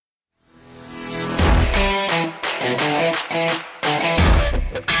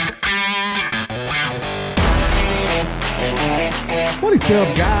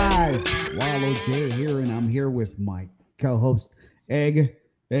up, guys? Wallow J here, and I'm here with my co-host, Egg.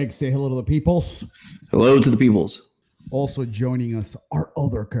 Egg, say hello to the peoples. Hello to the peoples. Also joining us, our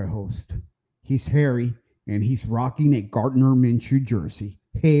other co-host. He's Harry, and he's rocking a Gardner Minshew jersey.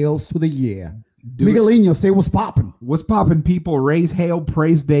 Hails to the yeah. Miguelino, say what's popping. What's popping, people? Raise hail,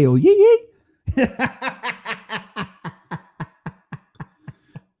 praise Dale. Yee yee.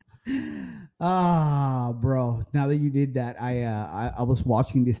 Bro. Now that you did that, I was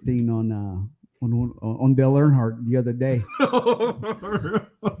watching this thing on Dale Earnhardt the other day.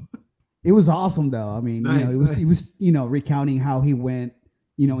 It was awesome, though. I mean, nice, he was recounting how he went,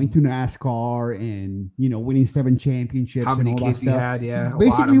 into NASCAR and winning 7 championships. How many and all kids that stuff. he had? Yeah,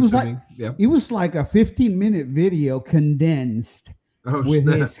 basically, it was like a 15-minute video condensed with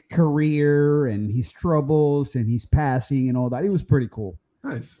his career and his troubles and his passing and all that. It was pretty cool.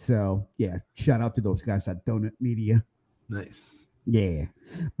 Nice. So yeah, shout out to those guys at Donut Media. Nice. Yeah.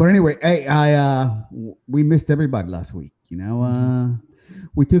 But anyway, hey, we missed everybody last week.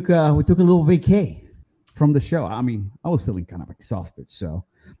 We took a little vacay from the show. I mean, I was feeling kind of exhausted,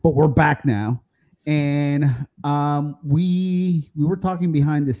 but we're back now. And we were talking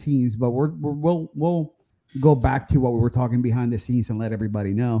behind the scenes, but we'll go back to what we were talking behind the scenes and let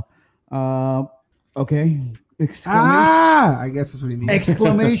everybody know. Okay. I guess that's what he means.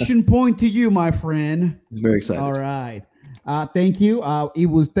 Exclamation point to you, my friend. He's very excited. All right. Thank you.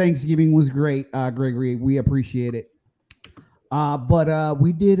 Thanksgiving was great, Gregory. We appreciate it. But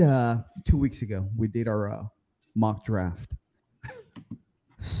we did 2 weeks ago, we did our mock draft.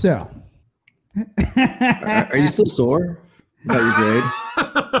 So are you still sore about your grade?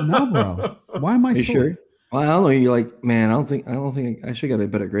 No, bro. Why am I sore? Sure? Well, I don't know. You're like, man, I don't think I should get a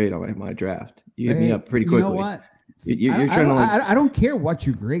better grade on my draft. You hit me up pretty quickly. You know what? You're trying to I don't care what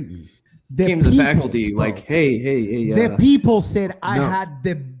you grade me. Came to the faculty like, hey. The people said I had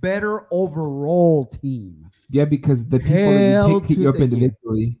the better overall team. Yeah, because the people that you picked hit you up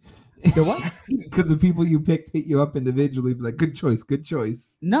individually. The what? Because the people you picked hit you up individually. Like, good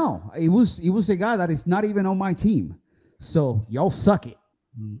choice. No, it was a guy that is not even on my team. So y'all suck it.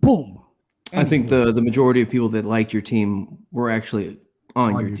 Boom. I think the majority of people that liked your team were actually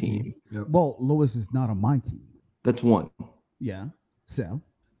on your team. Yep. Well, Lewis is not on my team. That's one. Yeah. So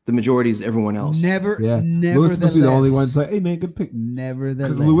the majority is everyone else. Never. Lewis must be the only one. Like, hey man, good pick.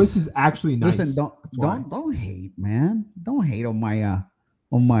 Nevertheless, because Lewis is actually nice. Listen, don't hate, man. Don't hate on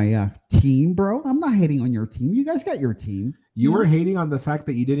my team, bro. I'm not hating on your team. You guys got your team. You were hating on the fact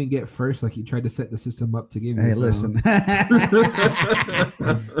that you didn't get first, like you tried to set the system up to give you. Hey, listen.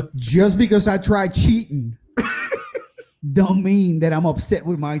 Just because I tried cheating don't mean that I'm upset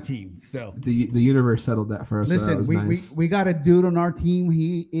with my team. So the universe settled that for us. Listen, so nice. we got a dude on our team.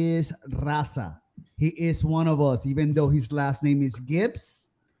 He is Raza. He is one of us, even though his last name is Gibbs.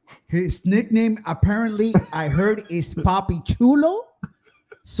 His nickname, apparently, I heard, is Papi Chulo.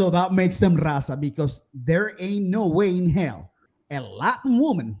 So that makes him Raza, because there ain't no way in hell a Latin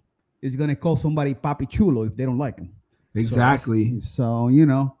woman is going to call somebody Papi Chulo if they don't like him. Exactly. So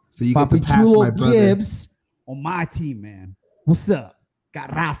So you Papi get to pass Chulo my brother. Gibbs on my team, man. What's up? Got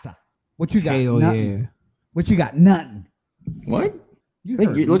Raza. What you got? Hell Nothing. yeah. What you got? Nothing. What?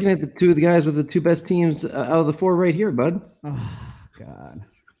 You're looking at the two of the guys with the 2 best teams out of the 4 right here, bud. Oh, God.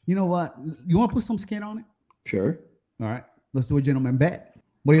 You know what? You want to put some skin on it? Sure. All right. Let's do a gentleman bet.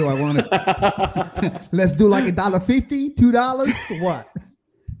 What do I want to? Let's do like $1.50, $2. What?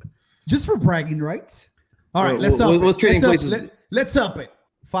 Just for bragging rights. All right. Let's up it. What's trading places? Let's up it.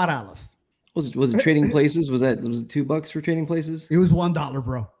 $5. Was it trading places? Was it $2 for trading places? It was $1,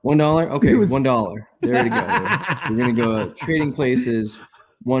 bro. $1? Okay, $1. There we go. We're gonna go trading places,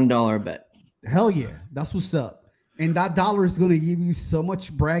 $1 bet. Hell yeah, that's what's up. And that dollar is gonna give you so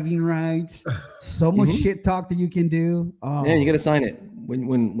much bragging rights, so much shit talk that you can do. Oh. Yeah, you gotta sign it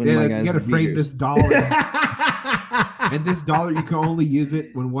when my guys. You gotta frame this dollar. And this dollar, you can only use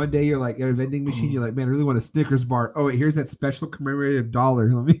it when one day you're like at a vending machine. You're like, man, I really want a Snickers bar. Oh, wait, here's that special commemorative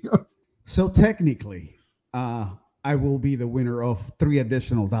dollar. Let me go. So technically, I will be the winner of $3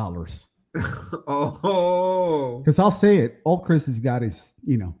 additional. Oh, because I'll say it. All Chris has got is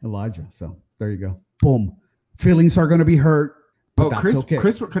Elijah. So there you go. Boom. Feelings are going to be hurt. But that's Chris. Okay.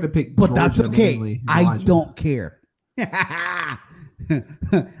 Chris would try to pick. But Georgia, that's okay. mainly, I don't care.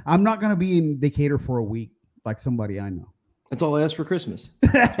 I'm not going to be in Decatur for a week like somebody I know. That's all I asked for Christmas.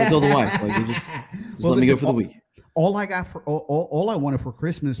 So I told the wife, like, you just let me go for the week. All I got for all I wanted for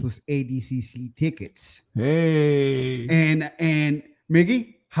Christmas was ADCC tickets. Hey, and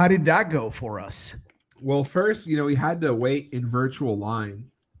Miggy, how did that go for us? Well, first, we had to wait in virtual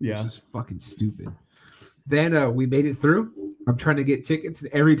line, which is fucking stupid. Then we made it through, I'm trying to get tickets,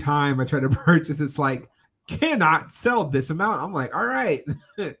 and every time I try to purchase, it's like cannot sell this amount. I'm like, all right.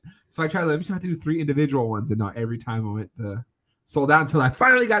 So I tried. Let me just have to do 3 individual ones, and not every time I went to sold out until I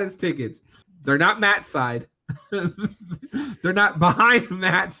finally got his tickets. They're not Matt's side. They're not behind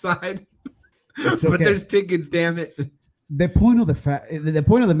Matt's side. It's okay. But there's tickets. Damn it. The point of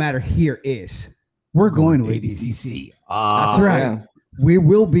the matter here is we're going to ADCC. That's right. Yeah. We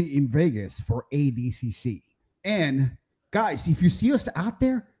will be in Vegas for ADCC. And guys, if you see us out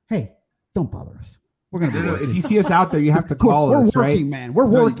there, hey, don't bother us. We're gonna be working. If you see us out there, you have to call we're us, working, right? man. We're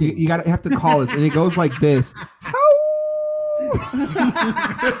working. You gotta have to call us, and it goes like this.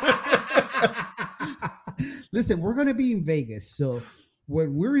 Listen, we're gonna be in Vegas, so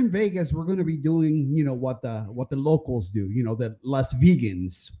when we're in Vegas, we're gonna be doing, what the locals do. The Las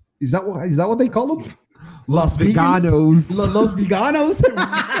Vegans. Is that what they call them? Los Veganos. Los Veganos.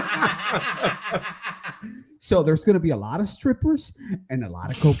 So there's gonna be a lot of strippers and a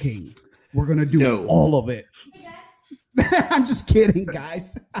lot of cocaine. We're gonna do all of it. I'm just kidding,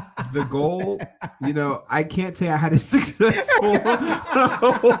 guys. The goal, I can't say I had a successful.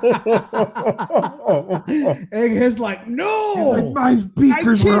 Egghead's like, no. He's like, my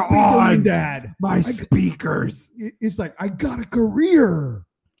speakers were on. Dad. My speakers. It's like, I got a career.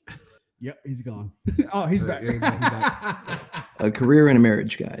 Yep, he's gone. Oh, he's back. He's back. A career and a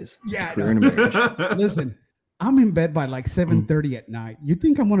marriage, guys. Yeah. A career and a marriage. Listen, I'm in bed by like 7:30 at night. You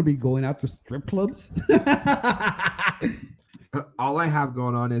think I'm going to be going out to strip clubs? All I have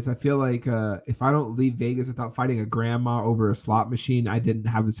going on is I feel like if I don't leave Vegas without fighting a grandma over a slot machine, I didn't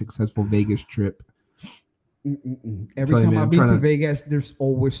have a successful Vegas trip. Every time I've been to Vegas, there's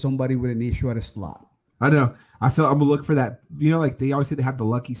always somebody with an issue at a slot. I know. I feel I'm gonna look for that. Like they always say they have the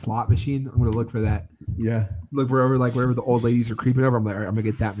lucky slot machine. I'm gonna look for that. Yeah. Look wherever the old ladies are creeping over. I'm like, all right, I'm gonna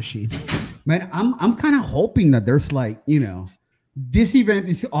get that machine. Man, I'm kind of hoping that there's like, this event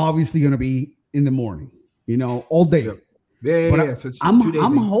is obviously gonna be in the morning, all day. Yep. Yeah. So it's I'm 2 days.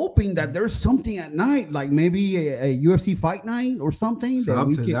 I'm hoping that there's something at night, like maybe a UFC fight night or something.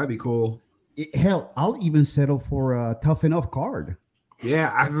 That'd be cool. Hell, I'll even settle for a Tough Enough card.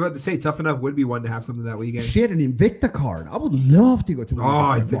 Yeah, I was about to say Tough Enough would be one to have something that weekend. Shit, an Invicta card. I would love to go to.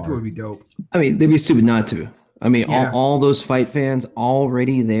 Invicta would be dope. I mean, they'd be stupid not to. I mean, all those fight fans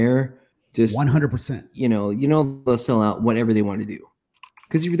already there, just 100%. They'll sell out whatever they want to do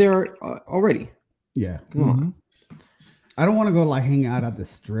because you're there already. Yeah, come on. I don't want to go like hang out at the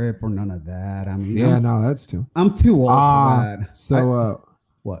strip or none of that. I mean, that's too. I'm too old for that. So,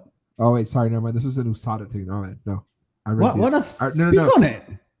 what? Oh wait, sorry, never mind. This was an USADA thing. No. I read what? Speak on it.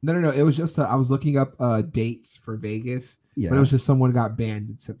 No. It was just I was looking up dates for Vegas, but it was just someone got banned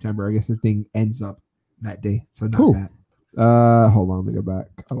in September. I guess their thing ends up that day, so not that. Hold on, let me go back.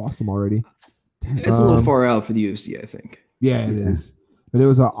 I lost them already. It's a little far out for the UFC, I think. Yeah, it is. But it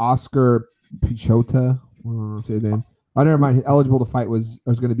was Oscar Pichota. I don't know say his name. Oh, never mind. Eligible to fight was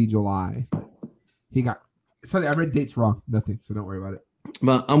going to be July. He got. So I read dates wrong. Nothing. So don't worry about it.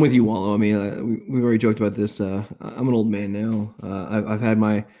 But I'm with you, Wallow. I mean, we've already joked about this. I'm an old man now. I've had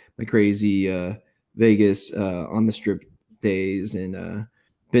my crazy Vegas on the strip days and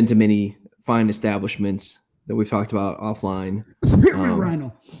been to many fine establishments that we've talked about offline.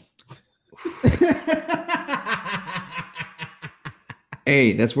 Rhino.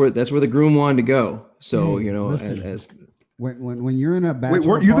 Hey, that's where the groom wanted to go. So listen, as when you're in a bachelor wait,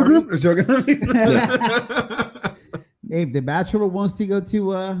 weren't you the groom? Hey, if the bachelor wants to go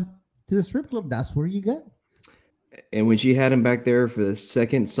to the strip club, that's where you go. And when she had him back there for the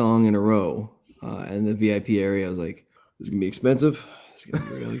second song in a row in the VIP area, I was like, "This is gonna be expensive. It's gonna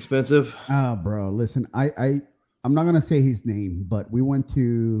be really expensive." Oh, bro, listen, I'm not gonna say his name, but we went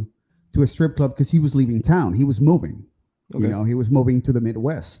to a strip club because he was leaving town. He was moving. Okay. He was moving to the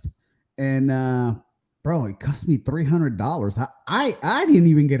Midwest, and bro, it cost me $300. I didn't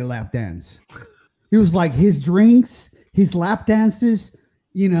even get a lap dance. It was like his drinks, his lap dances.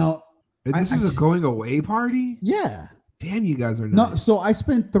 This is a going away party. Yeah. Damn, you guys are nice. No. So I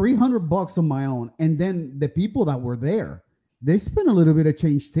spent $300 on my own, and then the people that were there, they spent a little bit of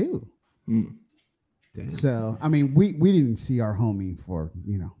change too. Mm. Damn. So I mean, we didn't see our homie for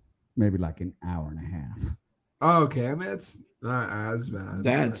maybe like an hour and a half. Oh, okay. I mean, it's not as bad.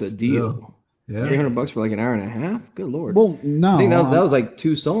 That's a deal. Yeah. $300 for like an hour and a half. Good Lord. Well, no, I think that was like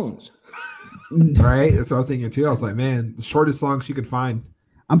 2 songs. Right. That's what I was thinking too. I was like, man, the shortest song she could find.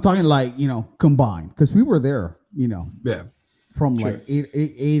 I'm talking like, combined, because we were there, Yeah. from like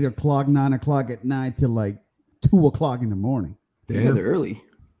 8 o'clock, 9 o'clock at night till like 2 o'clock in the morning. Yeah, they're early.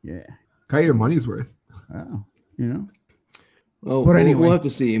 Yeah. Got your money's worth. Oh, Well, But anyway. we'll have to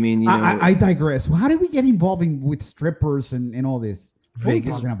see. I mean, you know, I digress. Well, how did we get involving with strippers and all this? What are we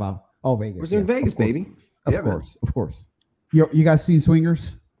Vegas. talking about? Oh, Vegas. we're in Vegas, of course. baby. Of Yeah, man. course, of course. You guys seen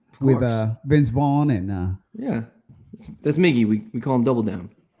Swingers with course. Vince Vaughn and Yeah, that's Miggy. We call him Double Down.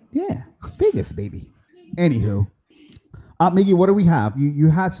 yeah, Vegas, baby. Anywho, Miggy, what do we have? You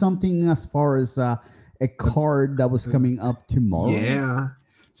had something as far as a card that was coming up tomorrow. Yeah.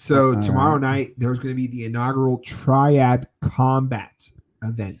 So tomorrow night there's going to be the inaugural Triad Combat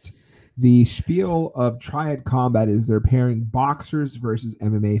event. The spiel of Triad Combat is they're pairing boxers versus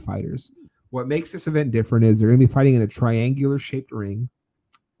MMA fighters. What makes this event different is they're going to be fighting in a triangular shaped ring.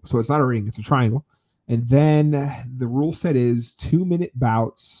 So it's not a ring, it's a triangle. And then the rule set is 2-minute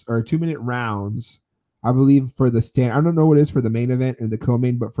bouts or 2-minute rounds. I believe for the stand, I don't know what it is for the main event and the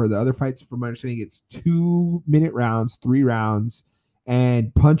co-main, but for the other fights, from my understanding, it's 2-minute rounds, 3 rounds,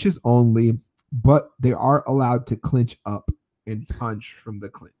 and punches only. But they are allowed to clinch up and punch from the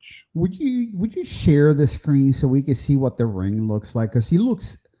clinch. Would you share the screen so we can see what the ring looks like? Because he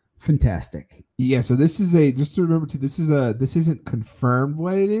looks fantastic. Yeah. So this is just to remember too. This isn't confirmed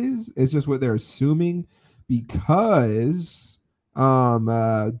what it is. It's just what they're assuming because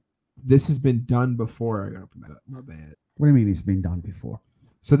this has been done before. I gotta open that up. My bad. What do you mean it's been done before?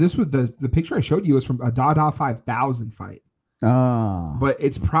 So this was the picture I showed you was from a Dada 5000 fight. But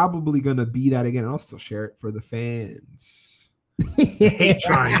it's probably gonna be that again. I'll still share it for the fans. Hate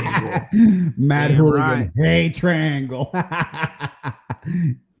triangle. Mad Damn Hooligan. right. Hey, triangle.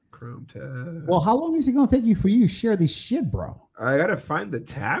 Chrome tab. Well, how long is it gonna take you for you to share this shit, bro? I gotta find the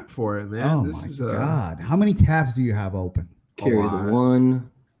tab for it, man. Oh This my is god! How many tabs do you have open? Carry the lot.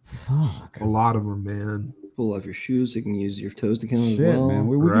 one. Fuck. a lot of them, man. Pull off your shoes. So you can use your toes to count Shit, as well. man.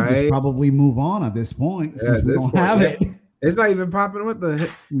 We can just right? probably move on at this point Yeah, since we this don't point, have yeah. it. It's not even popping. What the heck?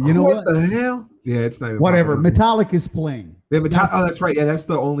 You know what? the hell? Yeah, it's not even Whatever. popping. Metallic is playing. Yeah, oh, that's right. Yeah, that's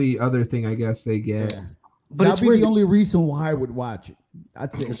the only other thing I guess they get. Yeah. But That'd it's be weird. the only reason why I would watch it.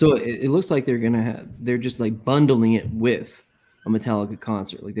 That's it. So it looks like they're just like bundling it with a Metallica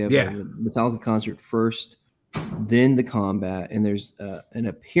concert. Like they have Yeah. a Metallica concert first, then the combat, and there's an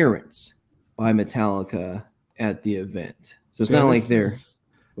appearance by Metallica at the event. So it's Yeah, not like this they're. is-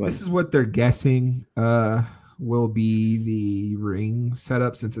 Go ahead. This is what they're guessing will be the ring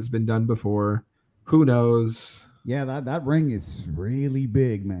setup since it's been done before. Who knows? Yeah, that ring is really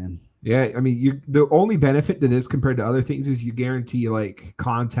big, man. Yeah, I mean, the only benefit to this compared to other things is you guarantee like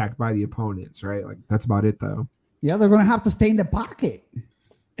contact by the opponents, right? Like that's about it, though. Yeah, they're gonna have to stay in the pocket.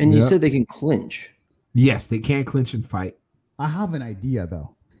 And you Yeah. said they can clinch. Yes, they can clinch and fight. I have an idea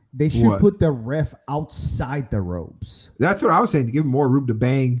though. They should What? put the ref outside the ropes. That's what I was saying to give them more room to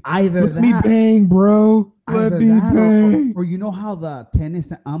bang. Either Let me that, bang, bro. either Let me that bang. or you know how the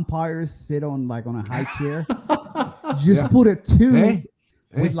tennis umpires sit on like on a high chair? Just put a two Hey,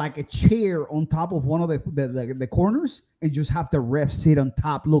 with like a chair on top of one of the corners and just have the ref sit on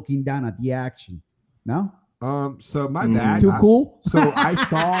top looking down at the action. No? So my bad. Too cool? So I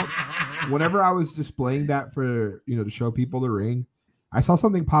saw whenever I was displaying that for to show people the ring, I saw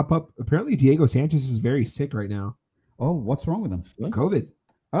something pop up. Apparently, Diego Sanchez is very sick right now. Oh, what's wrong with him? COVID.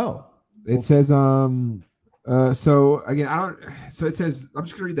 Oh. It says so again, so it says, I'm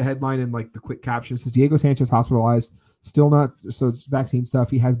just gonna read the headline and like the quick caption. It says Diego Sanchez hospitalized, still not, so it's vaccine stuff.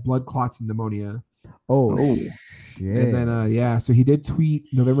 He has blood clots and pneumonia. Oh, Oh. shit. And then so he did tweet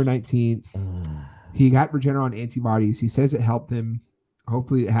November 19th. He got Regeneron antibodies. He says it helped him.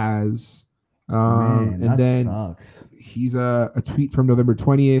 Hopefully it has. Man, And that then sucks. he's a tweet from November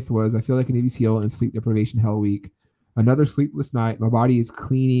 20th was, I feel like a Navy SEAL in sleep deprivation hell week. Another sleepless night. My body is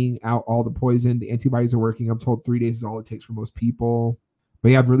cleaning out all the poison. The antibodies are working. I'm told 3 days is all it takes for most people. But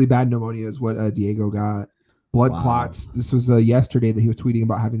he had really bad pneumonia is what Diego got. Blood Wow. clots. This was yesterday that he was tweeting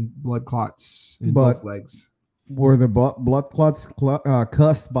about having blood clots in both legs. Were the blood clots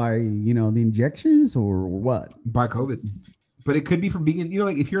cussed by, the injections or what? By COVID. But it could be from being,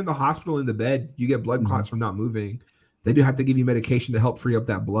 like if you're in the hospital in the bed, you get blood clots from not moving. They do have to give you medication to help free up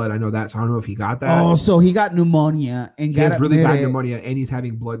that blood. I know that. So I don't know if he got that. Oh, so he got pneumonia and He got has really bad admitted. pneumonia and he's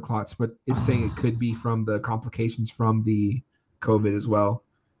having blood clots, but it's saying it could be from the complications from the COVID as well.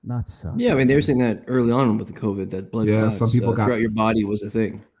 That sucks. Yeah, I mean they were saying that early on with the COVID that blood Yeah, clots some people got- throughout your body was a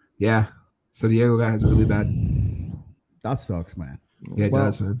thing. Yeah. So Diego guy has really bad. That sucks, man. Yeah, it Well,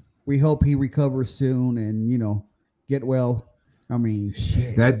 does, man. We hope he recovers soon and, get well. I mean,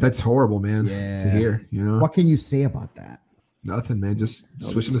 shit. That's horrible, man. Yeah. To hear, What can you say about that? Nothing, man. Just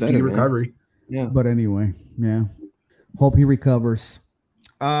switch it's the speed better, of man. recovery. Yeah. But anyway, yeah. Hope he recovers.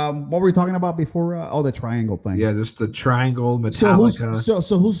 What were we talking about before? The triangle thing. Yeah, just the triangle So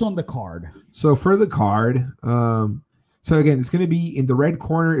Metallica. who's on the card? So for the card, So again, it's going to be in the red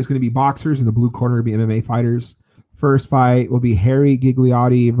corner. It's going to be boxers, and the blue corner will be MMA fighters. First fight will be Harry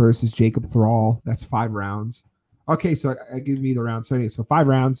Gigliotti versus Jacob Thrall. That's 5 rounds. Okay, so it gives me the round. So anyway, so 5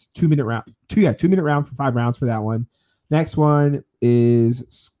 rounds, 2-minute round. 2-minute round for 5 rounds for that one. Next one is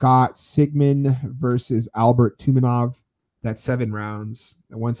Scott Sigmund versus Albert Tumanov. That's 7 rounds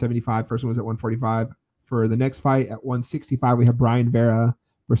at 175. First one was at 145. For the next fight at 165, we have Brian Vera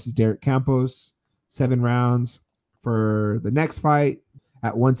versus Derek Campos. 7 rounds. For the next fight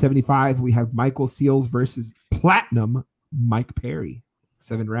at 175, we have Michael Seals versus Platinum Mike Perry.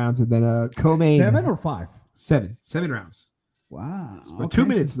 7 rounds. And then co-main. 7 or 5? 7 rounds. Wow. But 2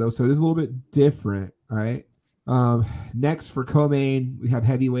 minutes though, so it is a little bit different, right? Next for co-main, we have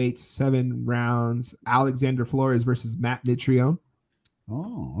heavyweights, 7 rounds. Alexander Flores versus Matt Mitrione.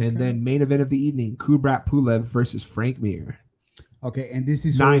 Oh, okay. And then main event of the evening, Kubrat Pulev versus Frank Mir. Okay, and this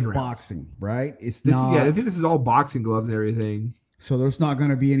is 9 all rounds. boxing, right? It's This not, is I think this is all boxing gloves and everything. so there's not going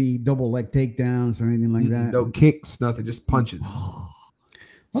to be any double leg takedowns or anything like that. No kicks, nothing, just punches. So All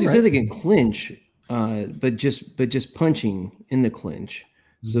you right. said they can clinch, but just punching in the clinch.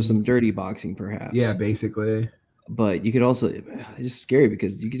 So some dirty boxing, perhaps. Yeah, basically. But you could also, it's just scary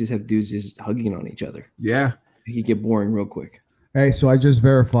because you could just have dudes just hugging on each other. Yeah. It could get boring real quick. Hey, so I just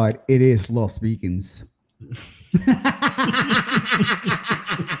verified it is Los Vegans.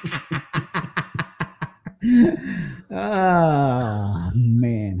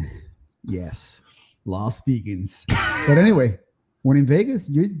 Man. Yes. Los Vegans. But anyway, when in Vegas,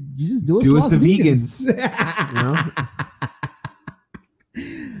 you just do it. Do Los us the Vegans. You know?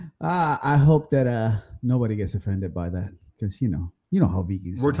 I hope that nobody gets offended by that because you know how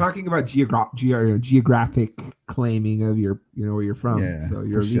vegans. We're are. talking about geographic claiming of your, where you're from. Yeah, So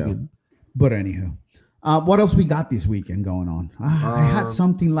you're a for sure. vegan. But anyhow, what else we got this weekend going on? I had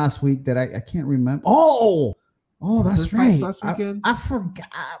something last week that I can't remember. Oh, that's there fights right. last weekend? I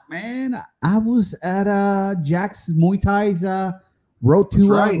forgot, man. I was at Jack's Muay Thai's Road to That's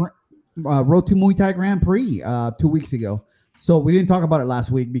right. Road to Muay Thai Grand Prix 2 weeks ago. So we didn't talk about it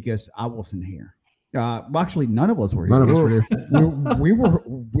last week because I wasn't here. Well, actually, none of us were here. None of us were here.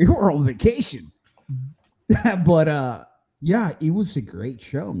 we were on vacation. But yeah, it was a great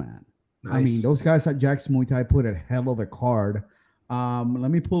show, man. Nice. I mean, those guys at Jack's Muay Thai put a hell of a card. Let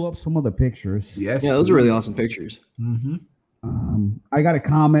me pull up some of the pictures. Yes. Yeah, those are really please. awesome pictures. Mm-hmm. I got a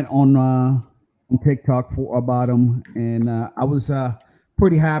comment on TikTok about them, and I was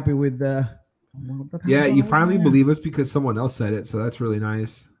pretty happy with the. Yeah, you finally believe us because someone else said it, so that's really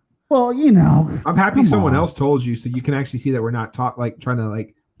nice. Well, I'm happy Come someone on. else told you, so you can actually see that we're not trying to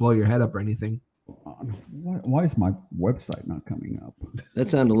blow your head up or anything. why is my website not coming up? That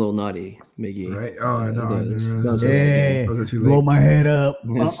sounded a little naughty, Miggy. Right? Oh, I know. It does. I Does know. Hey, Those are too blow late. my head up.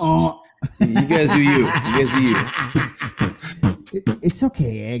 Yes. You guys do you. You guys do you. It's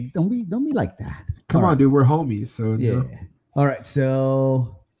okay, Egg. Don't be like that. Come All on, right. dude. We're homies. So Yeah. All right.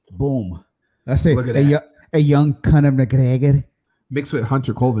 So, boom. That's it. Look at A young Conor McGregor. mixed with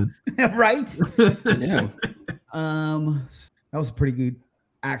Hunter Colvin. Right. Yeah. That was a pretty good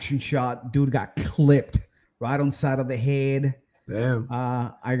action shot. Dude got clipped right on the side of the head. Damn.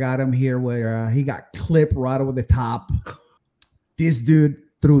 I got him here where he got clipped right over the top. This dude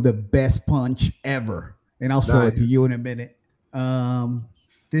threw the best punch ever, and I'll show it to Nice. you in a minute.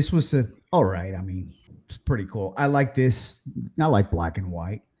 This was all right. I mean, it's pretty cool. I like this. I like black and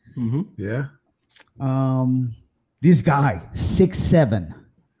white. Mm-hmm. Yeah. This guy 6'7",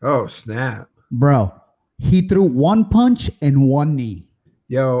 Oh, snap. bro. He threw one punch and one knee.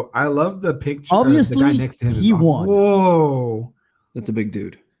 Yo, I love the picture. Obviously, the guy next to him is he awesome. won. Whoa. That's a big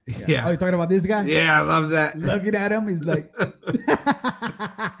dude. Yeah. Oh, you talking about this guy? Yeah, I love that. Looking at him, he's like,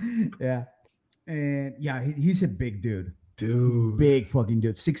 yeah, and yeah, he's a big dude, Dude. big fucking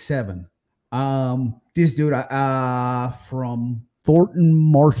dude, 6'7". This dude, from Thornton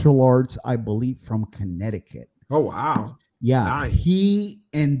Martial Arts, I believe, from Connecticut. Oh, wow. Yeah, Nice. he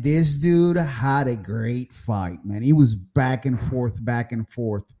and this dude had a great fight, man. He was back and forth,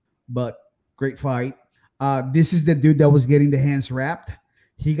 but great fight. This is the dude that was getting the hands wrapped.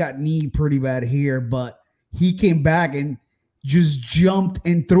 He got kneed pretty bad here, but he came back and just jumped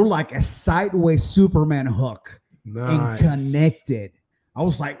and threw like a sideways Superman hook Nice. and connected. I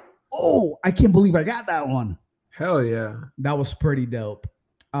was like, oh, I can't believe I got that one. Hell yeah. That was pretty dope.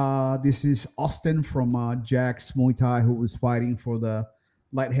 This is Austin from Jack's Muay Thai, who was fighting for the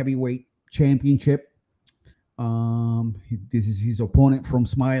light heavyweight championship. This is his opponent from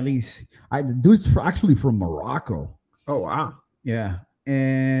Smiley's. The dude's actually from Morocco. Oh, wow. Yeah,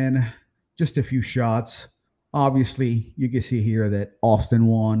 and just a few shots. Obviously, you can see here that Austin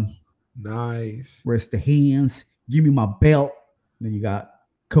won. Nice. Rest the hands. give me my belt. Then you got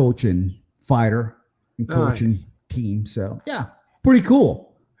coach and fighter and coach and Nice. team. So yeah, pretty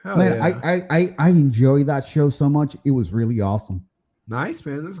cool. Hell Man, yeah. I enjoy that show so much. It was really awesome. Nice,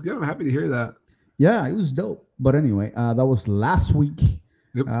 man. That's good. I'm happy to hear that. Yeah, it was dope. But anyway, that was last week.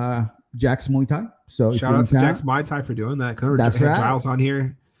 Yep. Jack's Muay Thai. So if Shout you're out in to town- Jack's Muay Thai for doing that. Couldn't That's have right. Giles on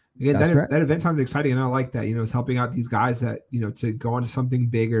here. Again, That's that, right. that event sounded exciting, and I like that. It's helping out these guys that to go on to something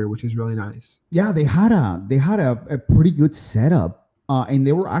bigger, which is really nice. Yeah, they had a pretty good setup, and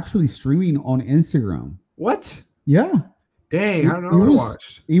they were actually streaming on Instagram. What? Yeah, Dang, I don't know. It I would have was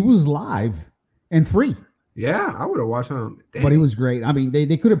watched. it was live and free, Yeah, I would have watched on. but it was great. I mean,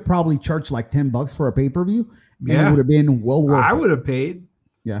 they could have probably charged like $10 for a pay per view, and it Yeah. would have been well worth. I it. would have paid.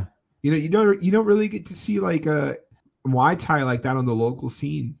 Yeah, You don't really get to see like a Muay Thai like that on the local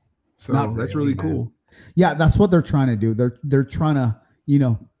scene. So Not that's really, really man. cool. yeah, that's what they're trying to do. They're trying to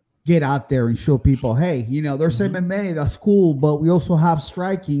get out there and show people, hey, there's MMA, that's cool, but we also have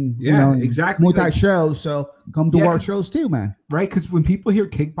striking. Yeah, exactly. Muay Thai Like- shows, so come to Yeah, our 'cause- shows too, man. Right? Because when people hear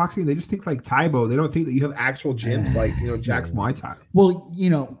kickboxing, they just think like Taibo. They don't think that you have actual gyms like Jack's Muay Thai. Well,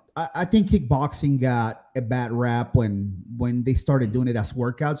 I think kickboxing got a bad rap when they started doing it as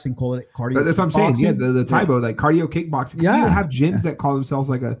workouts and call it cardio. That's what I'm saying. Yeah, kickboxing. the Taibo, like cardio kickboxing. 'Cause Yeah. you have gyms that call themselves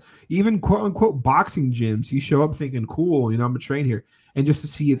like even quote unquote boxing gyms. You show up thinking, cool, I'm gonna train here. And just to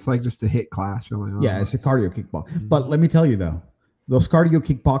see it's like just a hit class. You're like, oh, Yeah, it's a cardio kickbox. But let me tell you though, those cardio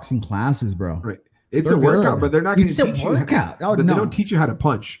kickboxing classes, bro. Right. It's They're a workout, good. but they're not going It's to a teach workout. you. Oh, But no. they don't teach you how to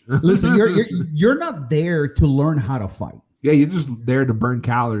punch. Listen, you're not there to learn how to fight. Yeah, you're just there to burn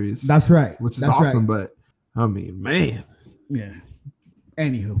calories. That's right. which is That's awesome. right. But I mean, man, Yeah.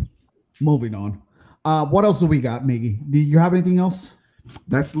 Anywho, moving on. What else do we got, Miggy? Do you have anything else?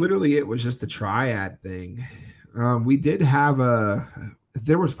 that's literally it. Was just a triad thing. We did have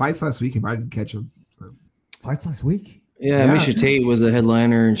there was fights last weekend, but I didn't catch them. Fights last week? Yeah, Yeah. Misha Tate was a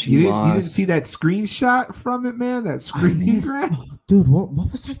headliner and she You didn't lost. see that screenshot from it, man? That I screen missed- grab? Dude, what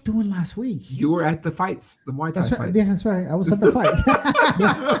was I doing last week? You were at the fights, the Muay Thai That's right. fights. Yeah, that's right. I was at the fight.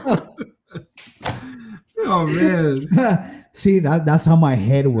 Oh man. See, that's how my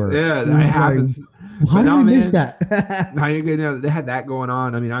head works. Yeah, It that was happens. Like, why But did no, I miss man. that? Now you're good. Now they had that going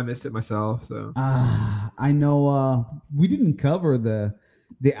on. I mean, I missed it myself. So I know we didn't cover the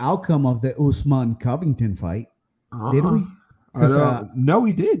outcome of the Usman Covington fight, did we? 'Cause, no,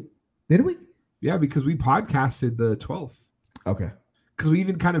 we did. Did we? Yeah, because we podcasted the 12th. Okay. Because we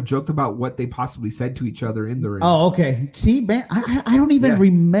even kind of joked about what they possibly said to each other in the ring. Oh, okay. See, man, I don't even Yeah.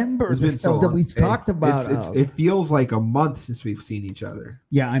 remember It's the been so stuff that long. we've talked about. It feels like a month since we've seen each other.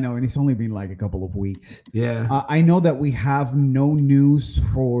 Yeah, I know, and it's only been like a couple of weeks. Yeah. I know that we have no news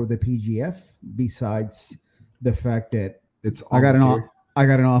for the PGF besides the fact that It's I got almost an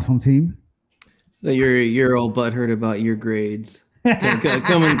here. awesome team. That you're all butthurt about your grades.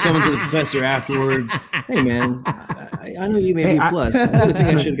 coming to the professor afterwards. Hey man, I know you made Hey, B plus. I really think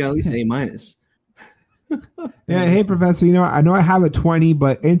I should have got at least an A minus. Yeah, hey professor, I know I have a 20,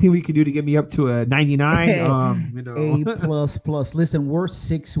 but anything we could do to get me up to a 99, A plus plus. Listen, we're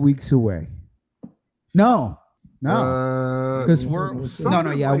 6 weeks away. No, because we're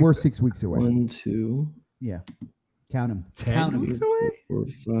we're 6 weeks away. 1, 2, Yeah, count them. 10 Count 'em. weeks away. 4,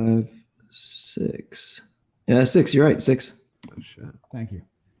 5, 6. Yeah, that's 6. You're right. 6. Oh shit. Thank you.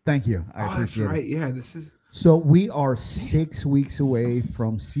 I Oh, that's appreciate right. it. Yeah, this is So we are 6 weeks away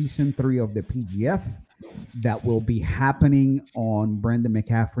from season 3 of the PGF. That will be happening on Brandon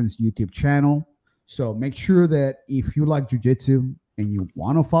McCaffrey's YouTube channel. So make sure that if you like jiu-jitsu and you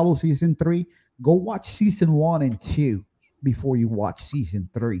want to follow season 3, go watch season 1 and 2 before you watch season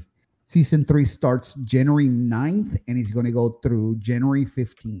 3. Season 3 starts January 9th and it's going to go through January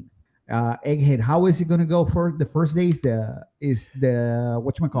 15th. Egghead, how is it going to go for the first day? Is the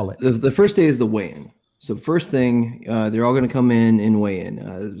whatchamacallit? The first day is the weigh-in. So first thing, they're all going to come in and weigh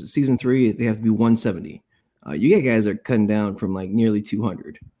in. Season 3, they have to be 170. You guys are cutting down from like nearly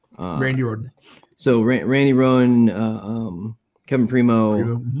 200. Randy Orton. So Randy Rowan, Kevin Primo,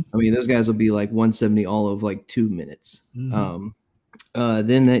 Mhm. I mean, those guys will be like 170 all of like 2 minutes. Mhm.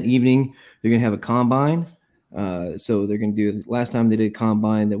 Then that evening, they're going to have a combine. So they're going to do, last time they did a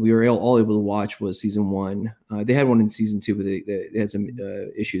combine that we were all able to watch was season 1. They had one in season 2, but they had some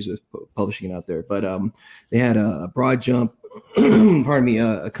issues with publishing it out there. But they had a broad jump, pardon me,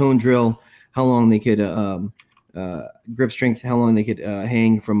 a cone drill, how long they could grip strength, how long they could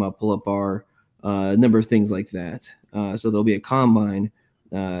hang from a pull-up bar, a number of things like that. So there'll be a combine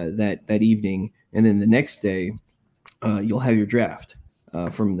that evening, and then the next day you'll have your draft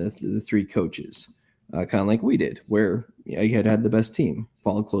from the 3 coaches, kind of like we did, where you had the best team,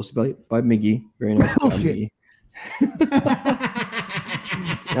 followed closely by Miggy. Very nice job, shit. Miggy.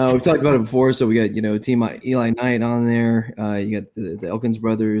 We've talked about it before. So we got, Team Eli Knight on there. You got the Elkins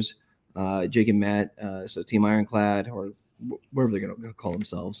brothers, Jake and Matt. So Team Ironclad, or whatever they're going to call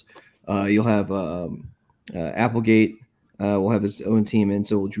themselves. You'll have Applegate will have his own team, and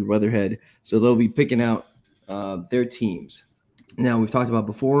so will Drew Weatherhead. So they'll be picking out their teams. Now, we've talked about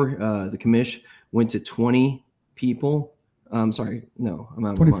before, the commish went to 20 people. Sorry, no, I'm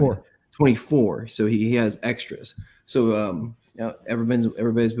out of 24. 24. So he has extras. So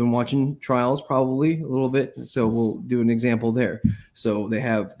everybody's been watching trials probably a little bit. So we'll do an example there. So they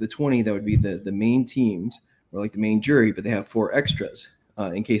have the 20 that would be the main teams, or like the main jury, but they have 4 extras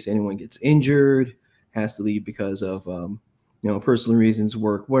in case anyone gets injured, has to leave because of personal reasons,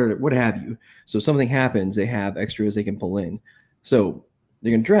 work, what have you. So if something happens, they have extras they can pull in. So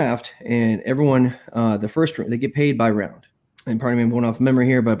they're going to draft, and everyone, the first round, they get paid by round. And pardon me, I'm going off memory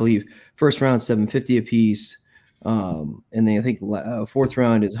here, but I believe first round is $750 a piece, and then I think fourth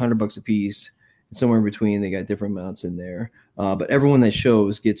round is $100 a piece. And somewhere in between, they got different amounts in there. But everyone that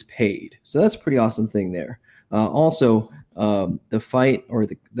shows gets paid, so that's a pretty awesome thing there. Also, the fight or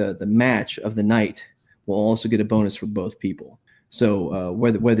the match of the night will also get a bonus for both people. So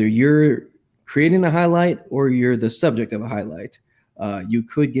whether you're creating a highlight or you're the subject of a highlight, you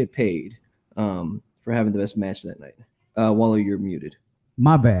could get paid for having the best match that night. While you're muted.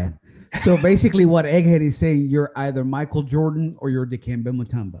 My bad. So basically what Egghead is saying, you're either Michael Jordan or you're Dikembe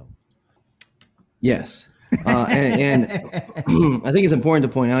Mutombo. Yes. And I think it's important to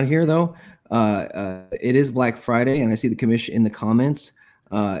point out here, though, it is Black Friday, and I see the commission in the comments.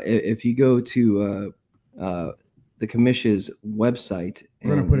 If you go to the commission's website.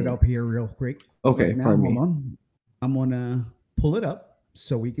 We're going to put it up here real quick. Okay, right now, pardon me. Hold on. I'm going to pull it up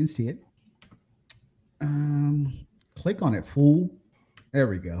so we can see it. Click on it, fool. There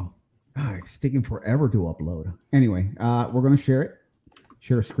we go. It's taking forever to upload. Anyway, we're going to share it.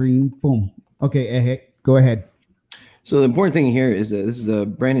 Share screen. Boom. Okay, go ahead. So the important thing here is that this is a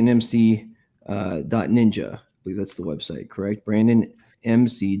BrandonMC.ninja. I believe that's the website, correct?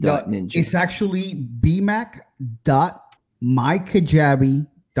 BrandonMC.ninja. It's actually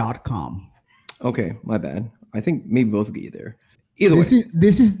bmac.mykajabi.com. Okay, my bad. I think maybe both will get you there. Either way.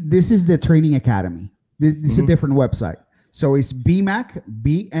 This is the training academy. This is a different website. So it's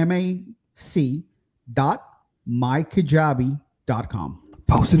bmac.mykajabi.com.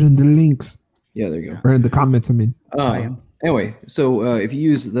 Post it in the links. Yeah, there you go. Or in the comments, I mean. Anyway, so if you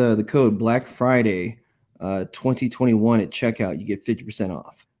use the code Black Friday 2021 at checkout, you get 50%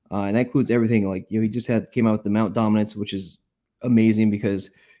 off. And that includes everything. Like, he just came out with the mount dominance, which is amazing because,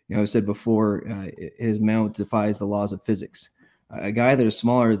 I've said before, his mount defies the laws of physics. A guy that is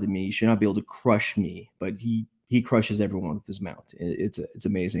smaller than me should not be able to crush me, but he crushes everyone with his mount. It's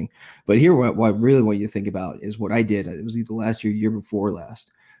amazing. But here, what I really want you to think about is what I did. It was either last year, year before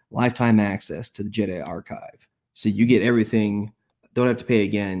last. Lifetime access to the Jedi Archive, so you get everything. Don't have to pay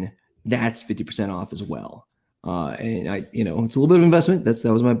again. That's 50% off as well. And it's a little bit of investment. That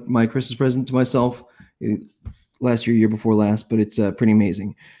was my Christmas present to myself last year before last. But it's pretty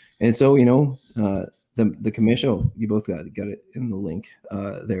amazing. And so the commission. Oh, you both got it in the link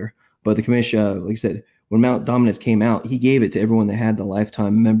there. But the commission, like I said, when Mount Dominance came out, he gave it to everyone that had the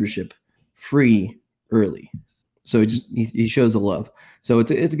lifetime membership free early. So he shows the love. So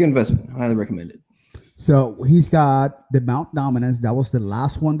it's a good investment. I highly recommend it. So he's got the Mount Dominance. That was the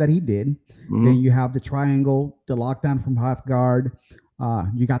last one that he did. Mm-hmm. Then you have the triangle, the lockdown from half guard.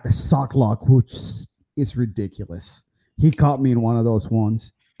 You got the sock lock, which is ridiculous. He caught me in one of those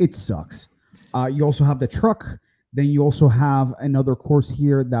ones. It sucks. You also have the truck. Then you also have another course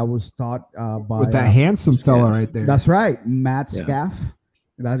here that was taught by with that handsome fella right there. That's right, Matt Scaff.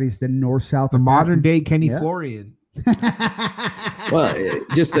 That is the north-south. The modern day Kenny Florian. Well,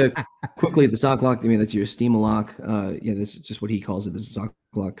 just quickly, the sock lock. I mean, that's your steam lock. That's just what he calls it. This is sock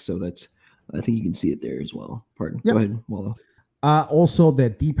lock. So I think you can see it there as well. Pardon. Yep. Go ahead, Waldo. Also, the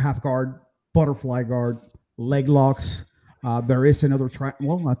deep half guard, butterfly guard, leg locks. There is another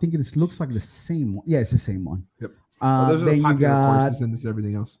I think it looks like the same one. Yeah, it's the same one. Yep. Those are the popular courses and this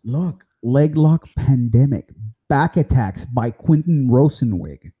everything else. Look, leg lock pandemic, back attacks by Quentin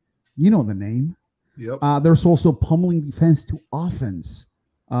Rosenwig. You know the name. Yep. There's also pummeling defense to offense,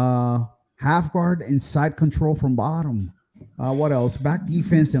 half guard and side control from bottom. What else? Back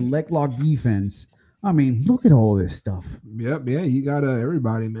defense and leg lock defense. I mean, look at all this stuff. Yep. Yeah, you got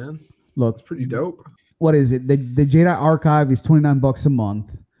everybody, man. Look, it's pretty dope. What is it? The Jedi Archive is $29 a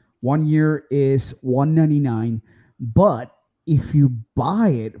month. 1 year is $199. But if you buy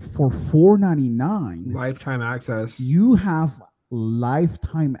it for $499, lifetime access, you have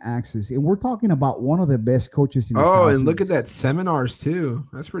lifetime access, and we're talking about one of the best coaches in the Oh, and look at Southeast. that seminars too.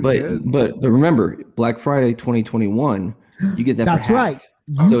 That's pretty good. But remember, Black Friday 2021, you get that. That's for half. right.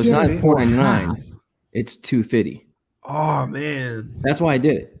 You So it's get not it for $4.99. half. It's $250. Oh man. That's why I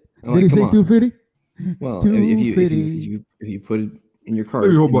did it. I'm Did he like, say come on. 250? Well, if you put it in your cart,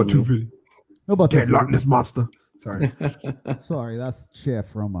 Maybe how and about then you- 250? How about Dead 250? Loch Ness monster. Sorry. Sorry, that's Chef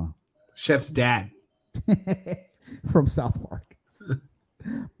from Chef's dad. from South Park.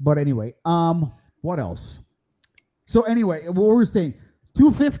 But anyway, what else? So anyway, what we're saying,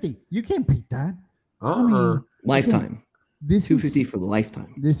 250. You can't beat that. I mean, lifetime. this 250 is for the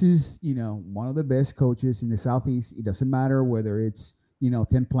lifetime. this is one of the best coaches in the Southeast. It doesn't matter whether it's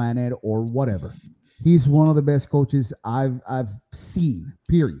 10 Planet or whatever. He's one of the best coaches I've seen.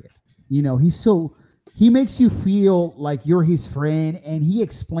 Period. He makes you feel like you're his friend, and he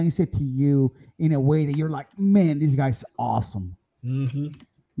explains it to you in a way that you're like, man, this guy's awesome. Mm-hmm.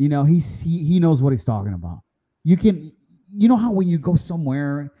 He knows what he's talking about. You know how when you go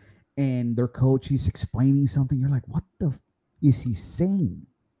somewhere and their coach is explaining something, you're like, what the is he saying?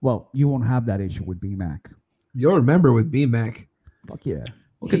 Well, you won't have that issue with BMAC. You'll remember with BMAC. Fuck yeah.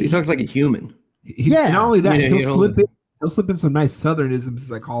 Because he talks like a human. Yeah. Not only that, Yeah, he'll slip in some nice Southernisms,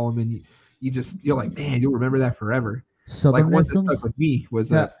 as I call them, and you're like, man, you'll remember that forever. Like one that stuck with me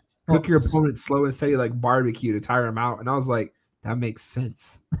was cook your opponent slow and steady like barbecue to tire him out, and I was like, that makes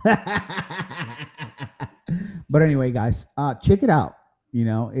sense. But anyway, guys, check it out.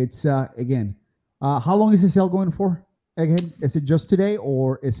 It's again, how long is the sale going for? Again, is it just today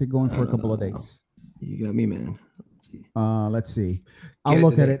or is it going for a couple of days? You got me, man. Let's see. I'll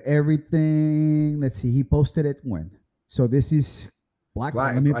look at it. Everything. Let's see. He posted it when? So this is I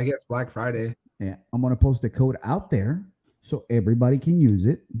guess Black Friday. Yeah, I'm gonna post the code out there so everybody can use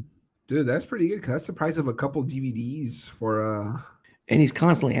it. Dude, that's pretty good because that's the price of a couple DVDs for And he's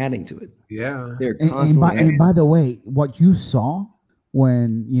constantly adding to it. yeah. They're And constantly by the way, what you saw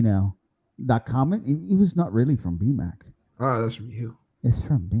when that comment, it was not really from BMAC. Oh, that's from you. It's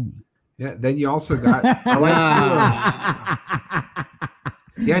from me. Yeah. Then you also got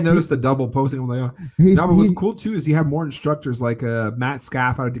I noticed the double posting. I'm like, but what's cool too is you have more instructors like Matt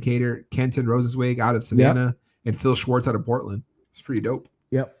Scaff out of Decatur, Kenton Rosenzweig out of Savannah, and Phil Schwartz out of Portland. It's pretty dope.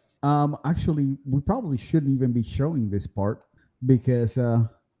 Yep. Actually, we probably shouldn't even be showing this part because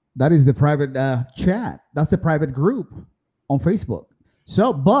that is the private chat. That's the private group on Facebook.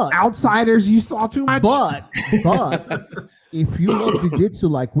 So, but Outsiders, you saw too much. But if you love jiu-jitsu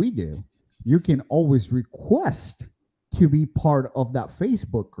like we do, you can always request to be part of that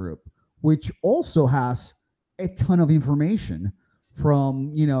Facebook group, which also has a ton of information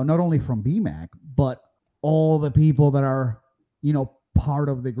from, not only from BMAC, but all the people that are, part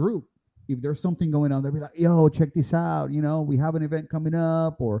of the group. If there's something going on, they'll be like, yo, check this out. We have an event coming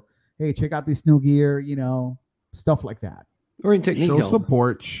up, or hey, check out this new gear, stuff like that. Or in technique. Show help.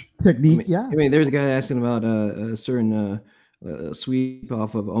 support. Technique, yeah. I mean, there's a guy asking about a certain sweep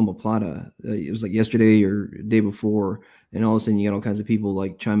off of Omoplata. It was like yesterday or day before, and all of a sudden you got all kinds of people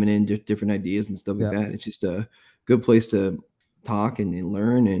like chiming in different ideas and stuff like that. It's just a good place to talk and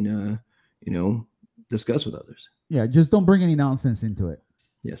learn and discuss with others. Yeah, just don't bring any nonsense into it.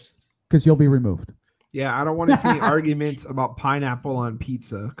 Yes. Because you'll be removed. Yeah, I don't want to see arguments about pineapple on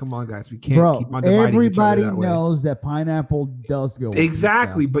pizza. Come on, guys. We can't keep on dividing everybody each other that knows that pineapple does go with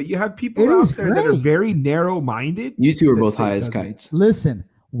exactly, pizza. but you have people out there that are very narrow-minded. You two are that both say high it as doesn't. kites. Listen,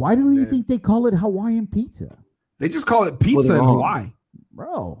 why do you think they call it Hawaiian pizza? They just call it pizza in Hawaii.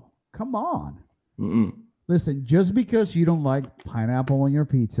 Bro, come on. Mm-mm. Listen, just because you don't like pineapple on your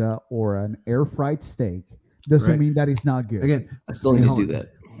pizza or an air-fried steak doesn't mean that it's not good. Again, I still need to do that.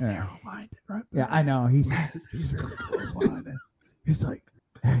 narrow-minded, right? Yeah, I know. He's really close-minded. He's like,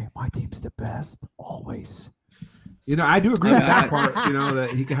 hey, my team's the best, always. I do agree with that part. That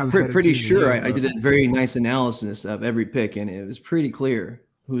he can have a better Pretty team sure than you, I did a very nice analysis of every pick, and it was pretty clear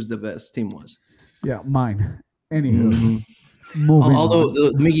who's the best team was. Yeah, mine. Anywho, moving Although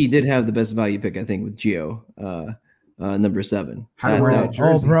on. Miggy did have the best value pick, I think, with Gio, number 7. How to wear that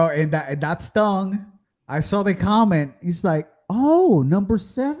jersey. Bro, and that stung. I saw the comment. He's like, oh, number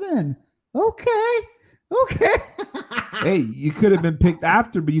 7. Okay. Hey, you could have been picked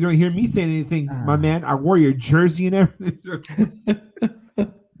after, but you don't hear me saying anything, my man. I wore your jersey and everything.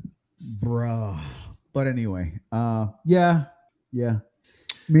 Bro. But anyway, yeah.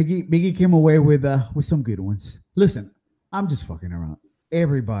 Miggy came away with some good ones. Listen, I'm just fucking around.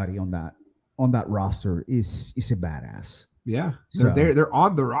 Everybody on that roster is a badass. Yeah, So- they're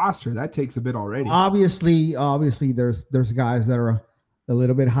on the roster. That takes a bit already. Obviously, there's guys that are a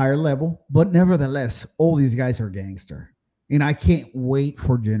little bit higher level, but nevertheless, all these guys are gangster. and I can't wait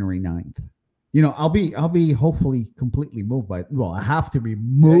for January 9th. You know, I'll be hopefully completely moved by. Well, I have to be Yeah,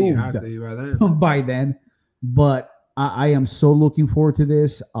 moved you have to be by then. by then. But I am so looking forward to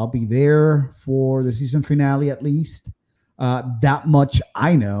this. I'll be there for the season finale at least. That much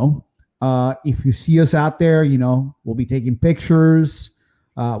I know. If you see us out there, you know, we'll be taking pictures.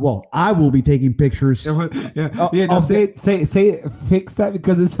 Well, I will be taking pictures. No, say it, fix that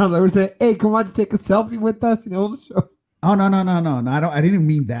because it sounds like we're saying, "Hey, come on, just take a selfie with us." You know, the show. Oh no! I didn't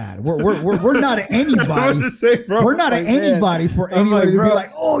mean that. We're not anybody. We're not anybody for anybody to be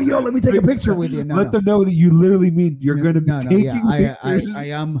like, "Oh, yo, let me take a picture with you." Let them know that you literally mean you're going to be taking pictures. I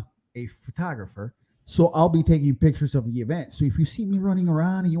am a photographer, so I'll be taking pictures of the event. So if you see me running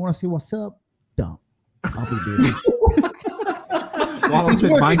around and you want to say what's up, don't. I'll be busy. Wallace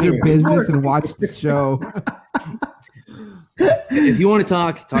said, "Mind your business and watch the show." If you want to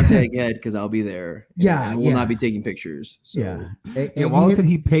talk to Egghead because I'll be there. Yeah, I will not be taking pictures. So. Yeah. Wallace said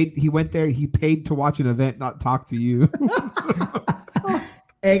he paid. He went there. He paid to watch an event, not talk to you.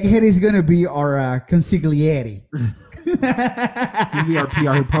 Egghead is going to be our consigliere. He'll be our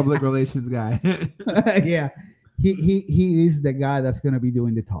PR public relations guy. Yeah, he is the guy that's going to be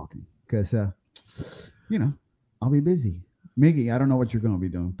doing the talking because you know, I'll be busy. Miggy, I don't know what you're going to be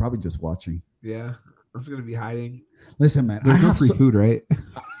doing. Probably just watching. Yeah, I'm just going to be hiding. Listen, man, there's no free food, right?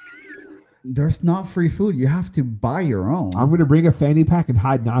 There's not free food. You have to buy your own. I'm going to bring a fanny pack and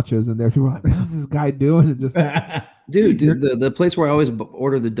hide nachos in there. People are like, what is this guy doing? And just dude, the place where I always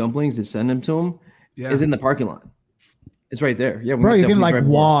order the dumplings to send them to him is in the parking lot. It's right there. Yeah, bro, you can like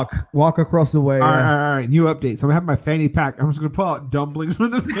walk across the way. All right. New update. So I'm having my fanny pack. I'm just going to pull out dumplings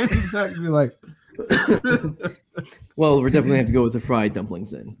from the fanny pack and be like, well, we're definitely have to go with the fried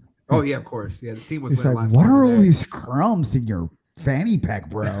dumplings then. Oh yeah, of course. Yeah, the steam was like, last. What are all these crumbs in your fanny pack,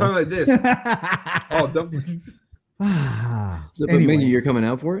 bro? Like this. Oh, dumplings. So, but anyway, you're coming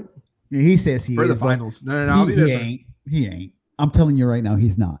out for it? He says he for is, the finals. No. He ain't. I'm telling you right now,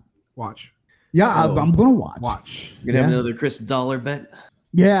 he's not. Watch. Yeah, I'm gonna watch. You're gonna have another Chris dollar bet.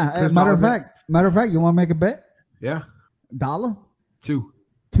 Yeah. Matter of fact, you want to make a bet? Yeah. $2.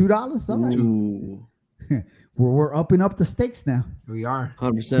 $2. All right. Ooh. We're upping up the stakes now. We are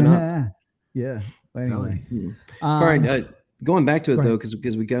 100% up. Yeah. Anyway. All right. Going back to it though,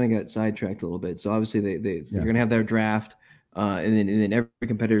 because we kind of got sidetracked a little bit. So obviously they're going to have their draft, and then every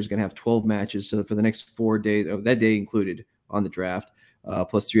competitor is going to have 12 matches. So for the next 4 days, that day included on the draft,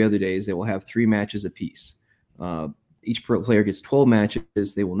 plus 3 other days, they will have 3 matches apiece. Each player gets 12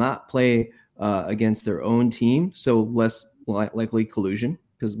 matches. They will not play against their own team, so less likely collusion,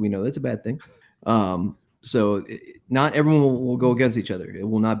 because we know that's a bad thing. So not everyone will go against each other. It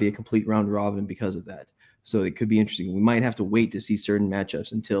will not be a complete round robin because of that. So it could be interesting. We might have to wait to see certain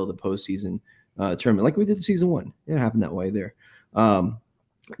matchups until the postseason tournament, like we did the season 1. It happened that way there.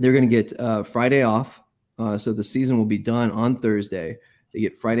 They're going to get Friday off. So the season will be done on Thursday. They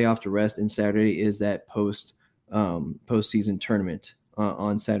get Friday off to rest, and Saturday is that postseason tournament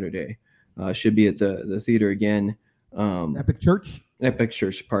on Saturday. Should be at the theater again. Epic Church.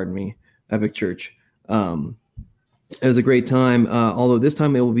 Pardon me. Epic Church. It was a great time. Although this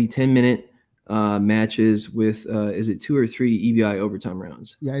time it will be 10-minute matches with is it 2 or 3 EBI overtime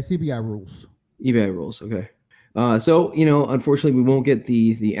rounds? Yeah, it's EBI rules. EBI rules. Okay. So unfortunately, we won't get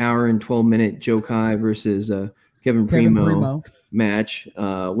the hour and 12-minute Joe Kai versus Kevin Primo match,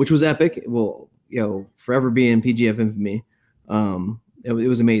 which was epic. It will forever be in PGF infamy. It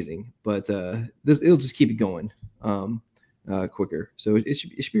was amazing, but it'll just keep it going quicker. So it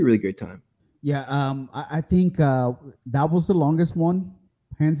should be a really great time. Yeah, I think that was the longest one,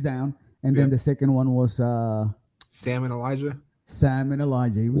 hands down. And then the second one was Sam and Elijah.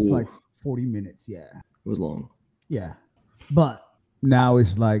 It was like 40 minutes. Yeah, it was long. Yeah, but now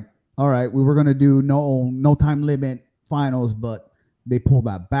it's like, all right, we were gonna do no time limit finals, but they pulled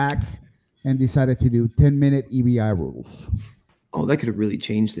that back and decided to do 10-minute EBI rules. Oh, that could have really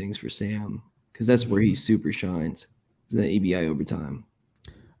changed things for Sam, because that's where he super shines. Is that EBI overtime?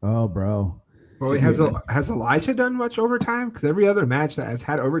 Oh, bro. Well, has Elijah done much overtime? Because every other match that has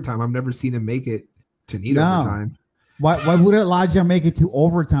had overtime, I've never seen him make it to need overtime. Why would Elijah make it to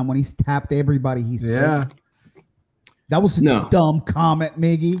overtime when he's tapped everybody he's faced? That was a dumb comment,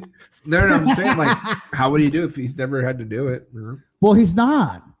 Miggy. No, I'm saying, like, how would he do if he's never had to do it? Well, he's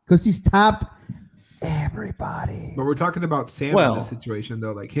not, because he's tapped everybody. But we're talking about Sam in this situation,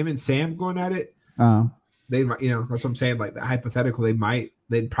 though. Like, him and Sam going at it, they might, that's what I'm saying. Like, the hypothetical,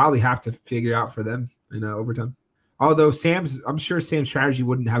 they'd probably have to figure out for them in overtime. Although I'm sure Sam's strategy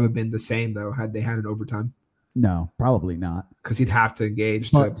wouldn't have been the same, though, had they had an overtime. No, probably not. Because he'd have to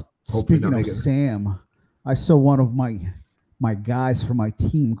engage but to hopefully speaking of Sam, I saw one of my my guys from my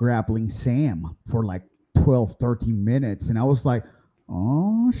team grappling Sam for like 12, 13 minutes. And I was like,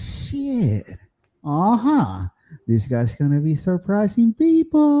 oh, shit. This guy's going to be surprising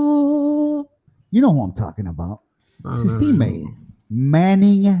people. You know who I'm talking about. It's his teammate,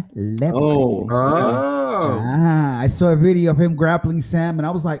 Manning Leverett. Oh. I saw a video of him grappling Sam, and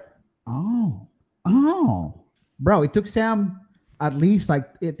I was like, oh. Bro, it took Sam at least I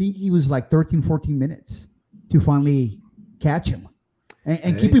think he was like 13, 14 minutes to finally catch him.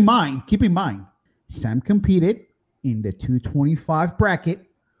 And keep in mind, Sam competed in the 225 bracket.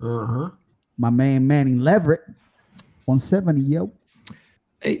 My man Manning Leverett, 170, yo.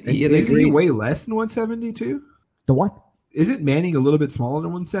 Is he way less than 172? The what? Isn't Manning a little bit smaller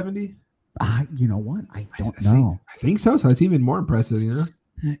than 170? You know what? I don't know. I think so. So it's even more impressive, you know?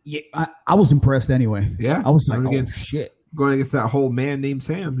 Yeah, I was impressed anyway. Yeah. I was like, oh, shit. Going against that whole man named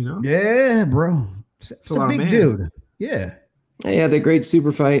Sam, you know? Yeah, bro. It's a big dude. Yeah. Yeah, the great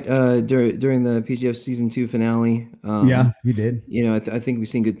super fight during the PGF season 2 finale. Yeah, he did. You know, I think we've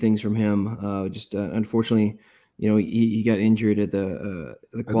seen good things from him. Unfortunately, you know, he got injured at the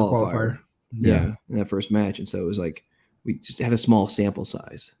qualifier. Yeah, in that first match, and so it was like we just had a small sample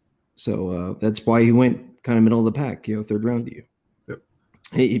size. So that's why he went kind of middle of the pack. You know, third round to you. Yep.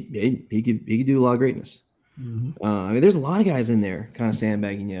 He could do a lot of greatness. Mm-hmm. I mean, there's a lot of guys in there kind of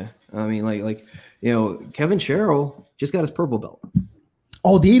sandbagging you. I mean, like you know, Kevin Sherrill just got his purple belt.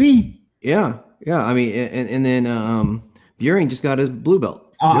 Oh, did he? Yeah. I mean, and then Buring just got his blue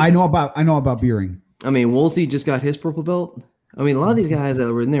belt. I know about Buring. I mean, Woolsey just got his purple belt. I mean, a lot of these guys that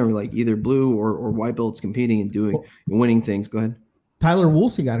were in there were like either blue or white belts competing and winning things. Go ahead. Tyler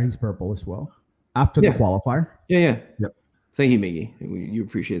Woolsey got his purple as well after the qualifier. Yeah. Yep. Thank you, Miggy. You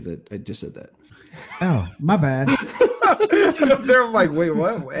appreciate that. I just said that. Oh, my bad. They're like, wait,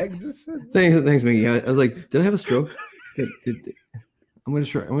 what? Thanks, Miggy. I was like, did I have a stroke? I'm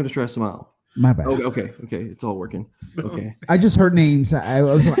gonna try a smile. My bad. Okay. It's all working. Okay. I just heard names. I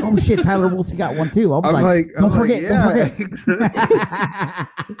was like, oh shit, Tyler Woolsey got one too. I'm like, don't forget.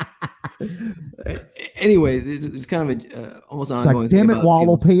 Anyway, it's kind of almost it's ongoing. Like, damn it,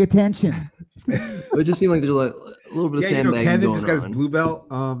 Wallow, pay attention. It just seemed like there's a little bit of sandbagging Kevin going just got his on. blue belt.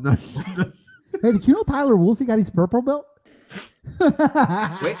 Hey, did you know Tyler Woolsey got his purple belt?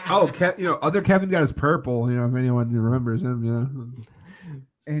 Wait, other Kevin got his purple. You know, if anyone remembers him, you know.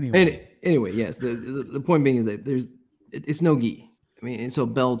 Anyway, yes. The point being is that it's no gi. I mean, and so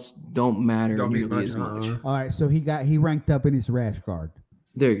belts don't matter nearly as much. All right, so he ranked up in his rash guard.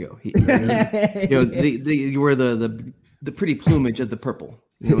 There you go. You know, you wear the pretty plumage of the purple.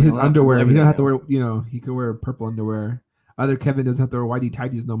 You know, his underwear. He don't have to wear. You know, he can wear purple underwear. Other Kevin doesn't have to wear whitey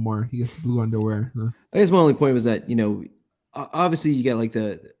tighties no more. He gets blue underwear. I guess my only point was that, you know, obviously you got like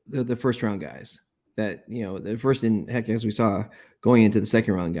the first round guys that, you know, the first and heck, as we saw going into the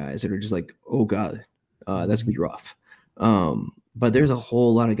second round guys that are just like, oh God, that's gonna be rough. But there's a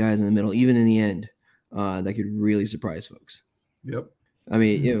whole lot of guys in the middle, even in the end, that could really surprise folks. Yep. I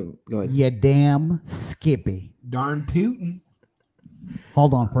mean, you know, go ahead. Yeah, damn Skippy. Darn tootin'.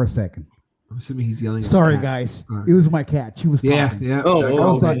 Hold on for a second. I'm assuming he's yelling. Sorry, guys. It was my cat. She was talking. Yeah.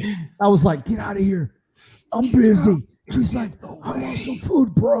 I was like, get out of here. I'm busy. She's like, I want some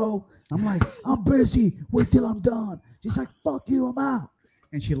food, bro. I'm like, I'm busy. Wait till I'm done. She's like, fuck you, I'm out.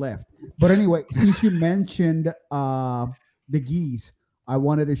 And she left. But anyway, since you mentioned the geese, I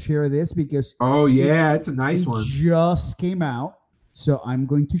wanted to share this because it's a nice one. Just came out, so I'm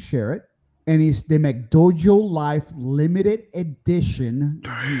going to share it. And it's the McDojo Life limited edition.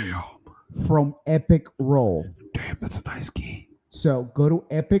 Damn. From Epic Roll. Damn, that's a nice key. So go to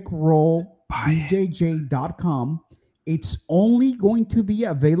epicrollbjj.com. It's only going to be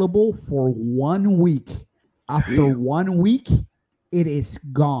available for 1 week. After 1 week, it is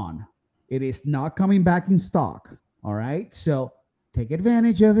gone. It is not coming back in stock. All right. So take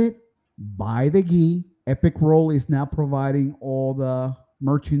advantage of it. Buy the gi. Epic Roll is now providing all the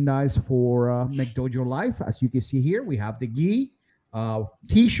merchandise for McDojo Life. As you can see here, we have the gi.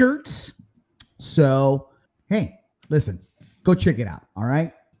 T-shirts. So hey, listen, go check it out. All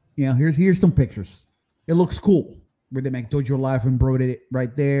right, you know, here's some pictures. It looks cool with the McDojo Life embroidered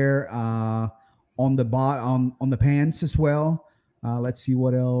right there on the on the pants as well. Let's see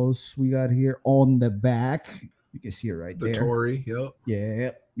what else we got here on the back. You can see it right there. The Tory,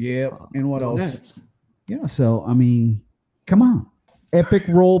 yep. And what else? That's... Yeah. So I mean, come on,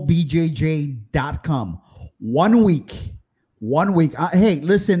 epicrollbjj.com. 1 week. 1 week. Hey,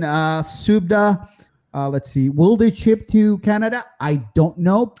 listen, Subda. Let's see. Will they ship to Canada? I don't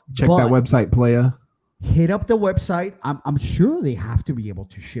know. Check that website, playa. Hit up the website. I'm sure they have to be able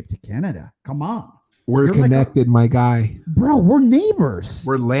to ship to Canada. Come on. We're You're like connected, my guy. bro, we're neighbors.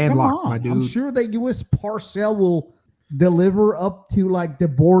 We're Come landlocked, my on. dude. I'm sure that U.S. parcel will deliver up to like the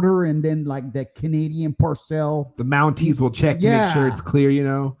border, and then like the Canadian parcel. The Mounties will check to make sure Yeah. it's clear,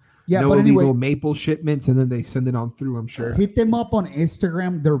 no Yeah, but illegal anyway, maple shipments, and then they send it on through, I'm sure. hit them up on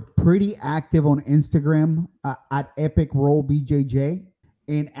Instagram. They're pretty active on Instagram at Epic Roll BJJ,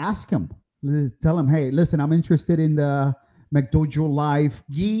 and ask them. Tell them, hey, listen, I'm interested in the McDojo Live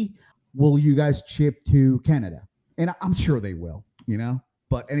gi. Will you guys ship to Canada? And I'm sure they will,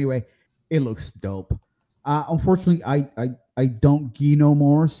 But anyway, it looks dope. Unfortunately, I don't gi no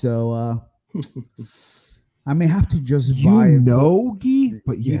more, so I may have to just buy it. Gi,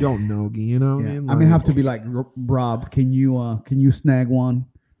 but you don't know gi, Yeah. man? I may have to be like, Rob, can you snag one,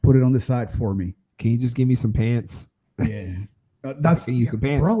 put it on the side for me? Can you just give me some pants? Yeah, that's can use the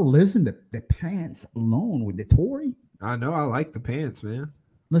pants, bro. Listen, the pants alone with the Tory. I know, I like the pants, man.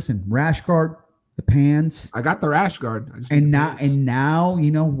 Listen, rash guard, the pants. I got the rash guard, and now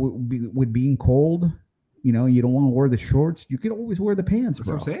with being cold, you don't want to wear the shorts. You can always wear the pants. That's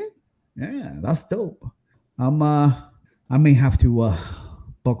bro. what I'm saying. Yeah, that's dope. I may have to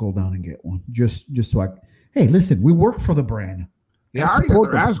buckle down and get one just so I. Hey, listen, we work for the brand. Yeah, I already got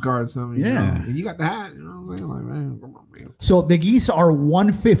the rash guard. So yeah, and you got the hat. You know what I'm saying? Like, man, come on, man. So the geese are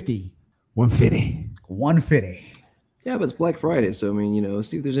 $150. 150. Yeah, but it's Black Friday, so I mean,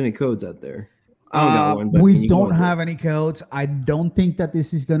 see if there's any codes out there. I don't got one, but we don't have any codes. I don't think that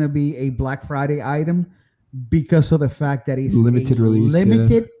this is going to be a Black Friday item because of the fact that it's limited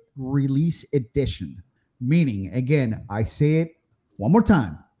release edition. Meaning, again, I say it one more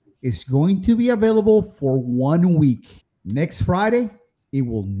time. It's going to be available for 1 week. Next Friday, it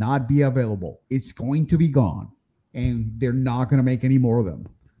will not be available. It's going to be gone. And they're not going to make any more of them.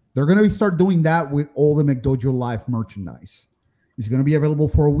 They're going to start doing that with all the McDojo Live merchandise. It's going to be available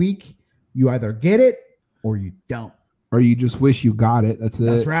for a week. You either get it or you don't. Or you just wish you got it.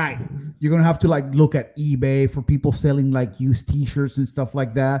 That's right. You're going to have to look at eBay for people selling used t-shirts and stuff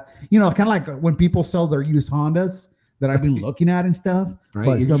like that. Kind of like when people sell their used Hondas that I've been looking at and stuff. Right.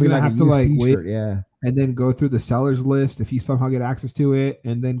 But it's going to be like a used t-shirt. Wait, yeah. And then go through the seller's list if you somehow get access to it,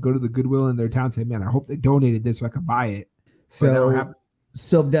 and then go to the Goodwill in their town and say, man, I hope they donated this so I could buy it.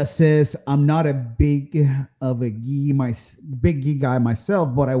 So that says I'm not a big gi guy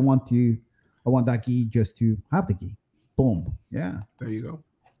myself, but I want that gi just to have the gi. Boom. Yeah. There you go.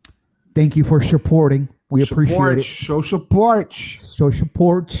 Thank you for supporting. We appreciate it. Show support.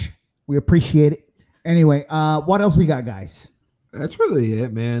 We appreciate it. Anyway, what else we got, guys? That's really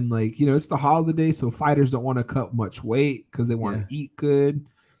it, man. It's the holiday, so fighters don't want to cut much weight because they want to eat good.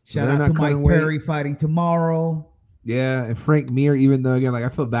 Shout out to Mike Perry fighting tomorrow. Yeah, and Frank Mir, even though, again, I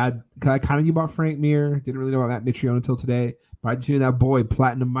feel bad. I kind of knew about Frank Mir. Didn't really know about Matt Mitrione until today. But I just knew that boy,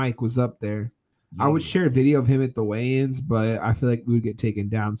 Platinum Mike, was up there. Yeah. I would share a video of him at the weigh-ins, but I feel like we would get taken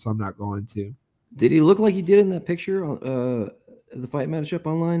down, so I'm not going to. Did he look like he did in that picture on the fight matchup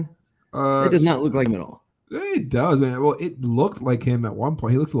online? It does not look like him at all. It does, man. Well, it looked like him at one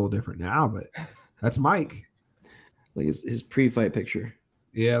point. He looks a little different now, but that's Mike. Like his pre-fight picture.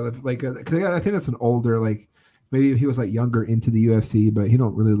 Yeah, cause I think that's an older, maybe he was younger into the UFC, but he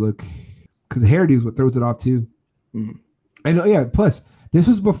don't really look, because the hairdo is what throws it off too. Mm. I know. Yeah. Plus, this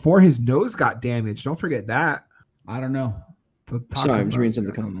was before his nose got damaged. Don't forget that. I don't know. Sorry, I'm just reading some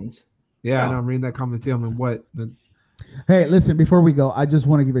of the comments. Yeah, I know, I'm reading that comment too. I mean, what? Hey, listen, before we go, I just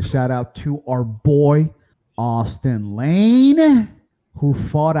want to give a shout out to our boy, Austin Lane, who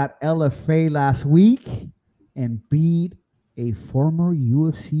fought at LFA last week and beat a former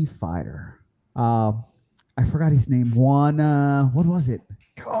UFC fighter. I forgot his name. What was it?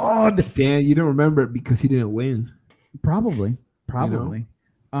 God. Dan, you don't remember it because he didn't win. Probably.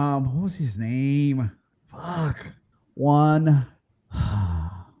 What was his name? Fuck. One.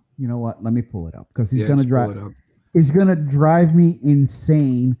 You know what? Let me pull it up because he's gonna drive. It's gonna drive me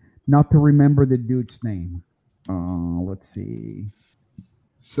insane not to remember the dude's name. Let's see.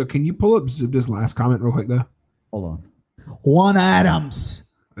 So can you pull up this last comment real quick though? Hold on. Juan Adams.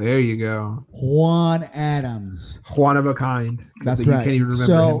 There you go. Juan Adams. One of a kind. That's right. You can't even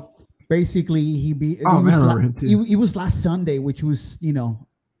remember him. Basically, he beat. Oh, man, I remember him too. He was last Sunday, which was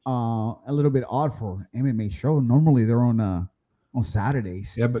a little bit odd for MMA show. Normally they're on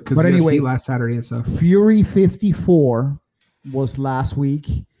Saturdays. Yeah, but anyway, last Saturday and stuff. Fury 54 was last week,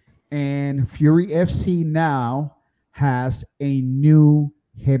 and Fury FC now has a new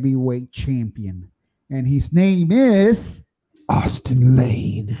heavyweight champion, and his name is Austin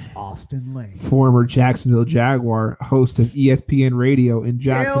Lane. Former Jacksonville Jaguar, host of ESPN Radio in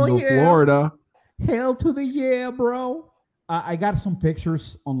Jacksonville, Florida. Hell to the yeah, bro. I got some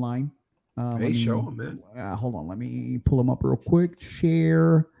pictures online Hey, show him, man. Hold on, let me pull him up real quick.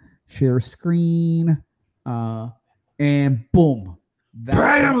 Share screen, and boom.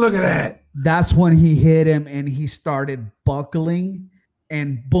 Bam! Look at that. That's when he hit him, and he started buckling,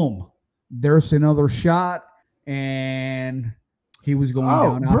 and boom, there's another shot, and he was going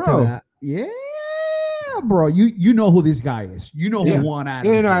down after that. Yeah, bro. You know who this guy is. You know who Juan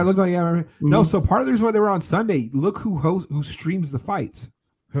Adams is. I look like No, so part of the reason why they were on Sunday, look who streams the fights.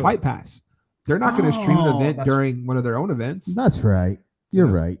 Who? Fight Pass. They're not going to stream an event during one of their own events. That's right. You're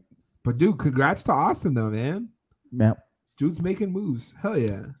right. But dude, congrats to Austin though, man. Yep. Dude's making moves. Hell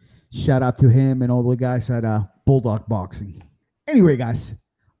yeah. Shout out to him and all the guys at Bulldog Boxing. Anyway, guys,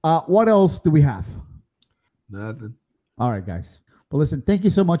 what else do we have? Nothing. All right, guys. But listen, thank you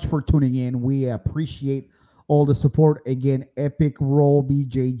so much for tuning in. We appreciate all the support. Again,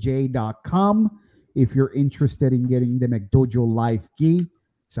 epicrollbjj.com. If you're interested in getting the McDojo Live gi,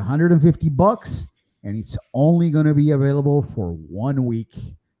 it's $150, and it's only going to be available for 1 week.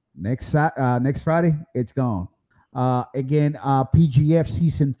 Next Friday, it's gone. Again, PGF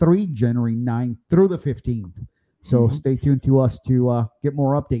Season 3, January 9th through the 15th. So stay tuned to us to get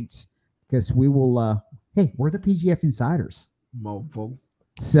more updates, because we will, hey, we're the PGF insiders. Mofo.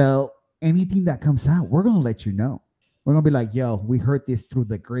 So anything that comes out, we're going to let you know. We're going to be like, yo, we heard this through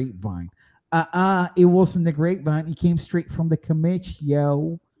the grapevine. It wasn't the grapevine. It came straight from the commit,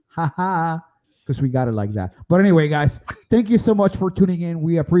 yo. Ha. Because we got it like that. But anyway, guys, thank you so much for tuning in.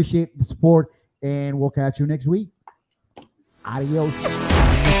 We appreciate the support, and we'll catch you next week. Adios.